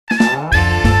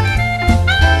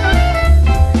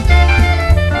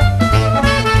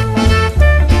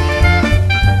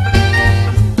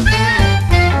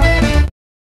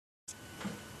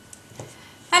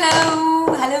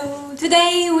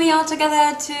are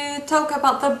together to talk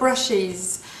about the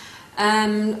brushes.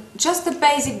 Just the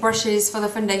basic brushes for the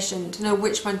foundation, to know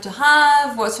which one to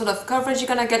have, what sort of coverage you're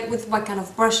gonna get with what kind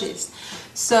of brushes.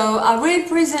 So I will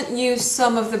present you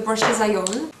some of the brushes I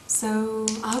own. So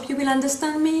I hope you will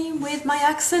understand me with my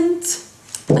accent.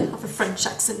 I have a French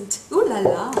accent. Ooh la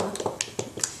la.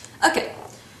 Okay,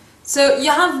 so you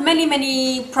have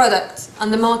many products on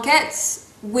the market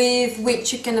with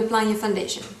which you can apply your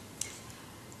foundation.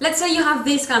 Let's say you have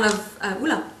this kind of... ooh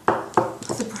la,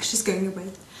 the brush is going away.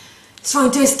 It's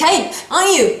trying to escape,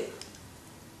 aren't you?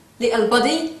 Little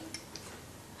buddy.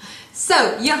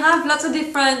 So, you have lots of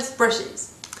different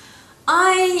brushes.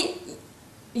 I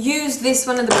use this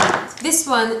one at the moment. This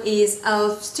one is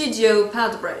e.l.f. Studio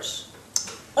Powder Brush.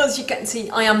 As you can see,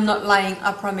 I am not lying,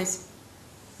 I promise.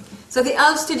 So the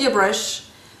e.l.f. Studio Brush,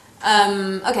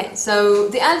 okay, so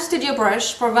the e.l.f. Studio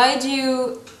Brush provides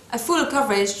you a full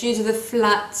coverage due to the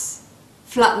flatness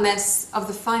of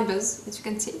the fibers, as you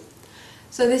can see.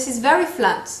 So this is very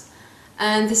flat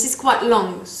and this is quite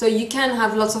long, so you can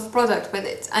have lots of product with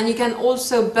it, and you can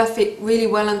also buff it really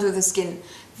well under the skin.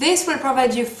 This will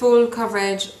provide you full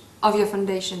coverage of your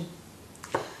foundation.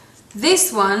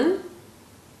 This one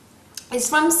is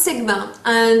from Sigma,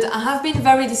 and I have been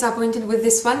very disappointed with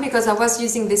this one because I was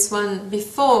using this one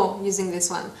before using this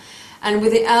one. And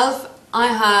with the e.l.f. I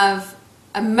have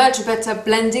a much better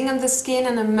blending on the skin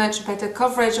and a much better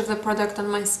coverage of the product on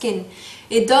my skin.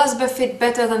 It does buff it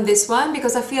better than this one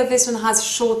because I feel this one has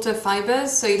shorter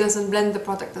fibers, so it doesn't blend the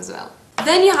product as well.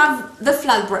 Then you have the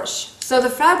flat brush. So the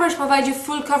flat brush provides you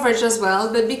full coverage as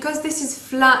well, but because this is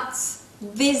flat,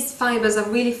 these fibers are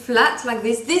really flat like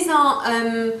this. These are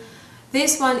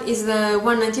this one is the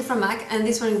 190 from MAC, and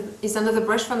this one is another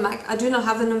brush from MAC. I do not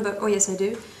have the number. Oh yes, I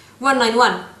do.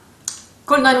 191.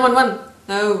 Call 911.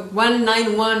 No,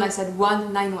 191. I said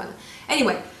 191.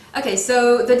 Anyway, okay,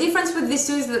 so the difference with these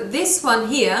two is that this one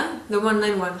here, the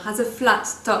 191, has a flat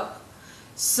top.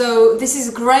 So this is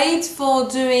great for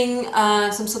doing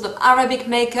some sort of Arabic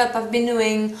makeup I've been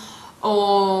doing,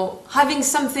 or having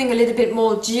something a little bit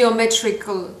more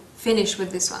geometrical finish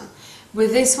with this one.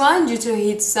 With this one, due to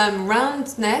its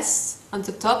roundness on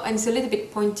the top, and it's a little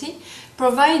bit pointy,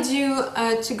 provides you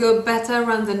to go better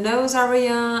around the nose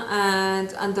area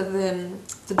and under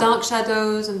the dark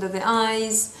shadows, under the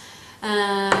eyes.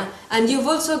 And you've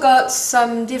also got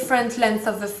some different length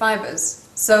of the fibers.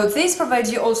 So this provides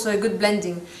you also a good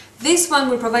blending. This one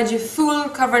will provide you full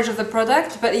coverage of the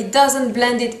product, but it doesn't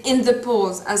blend it in the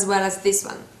pores as well as this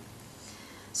one.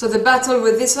 So the battle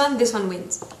with this one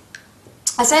wins.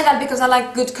 I say that because I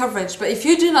like good coverage, but if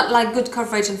you do not like good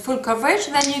coverage and full coverage,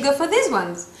 then you go for these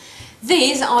ones.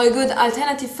 These are a good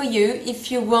alternative for you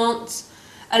if you want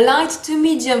a light to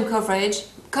medium coverage.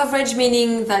 Coverage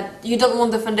meaning that you don't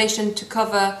want the foundation to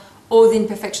cover all the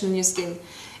imperfection in your skin.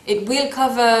 It will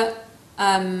cover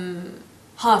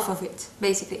half of it,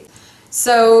 basically.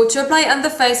 So to apply it on the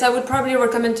face, I would probably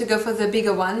recommend to go for the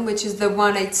bigger one, which is the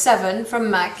 187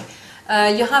 from MAC.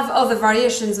 You have other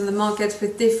variations in the market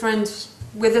with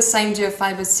the same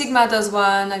geofibers. Sigma does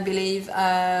one, I believe,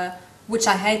 which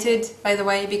I hated, by the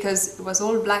way, because it was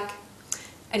all black.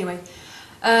 Anyway,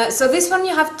 so this one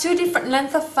you have two different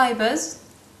lengths of fibers.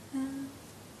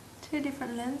 Two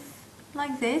different lengths,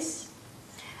 like this.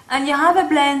 And you have a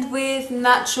blend with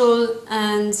natural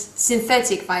and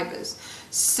synthetic fibers.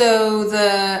 So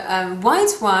the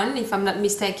white one, if I'm not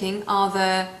mistaken, are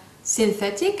the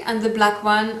synthetic, and the black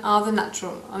one are the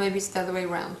natural, or maybe it's the other way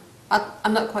around.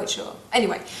 I'm not quite sure.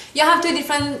 Anyway, you have two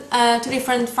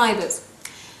different fibers.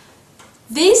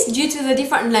 This, due to the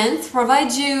different length,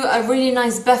 provides you a really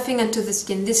nice buffing onto the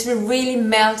skin. This will really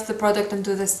melt the product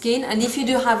onto the skin, and if you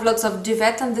do have lots of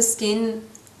duvet on the skin,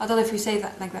 I don't know if you say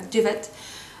that like that, duvet,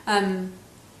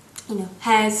 you know,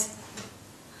 hairs,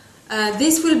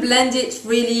 this will blend it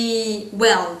really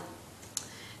well.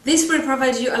 This will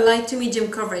provide you a light to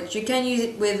medium coverage. You can use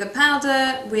it with a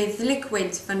powder, with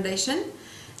liquid foundation.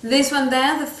 This one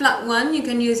there, the flat one, you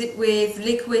can use it with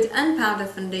liquid and powder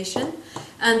foundation.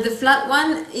 And the flat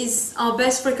one is our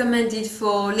best recommended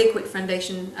for liquid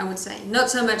foundation, I would say. Not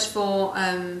so much for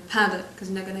powder, because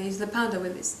you're not going to use the powder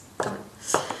with this. Come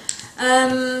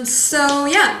on. So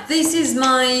yeah, this is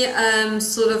my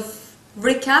sort of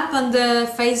recap on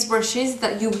the face brushes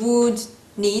that you would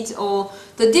need, or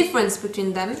the difference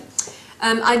between them.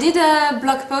 I did a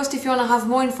blog post if you want to have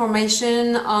more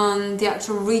information on the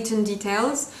actual written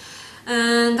details,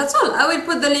 and that's all. I will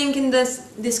put the link in the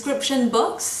description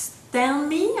box down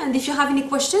me, and if you have any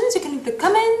questions you can leave the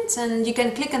comments and you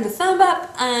can click on the thumb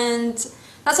up, and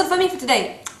that's all for me for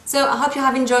today. So I hope you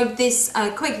have enjoyed this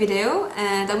quick video,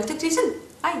 and I will talk to you soon.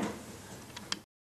 Bye!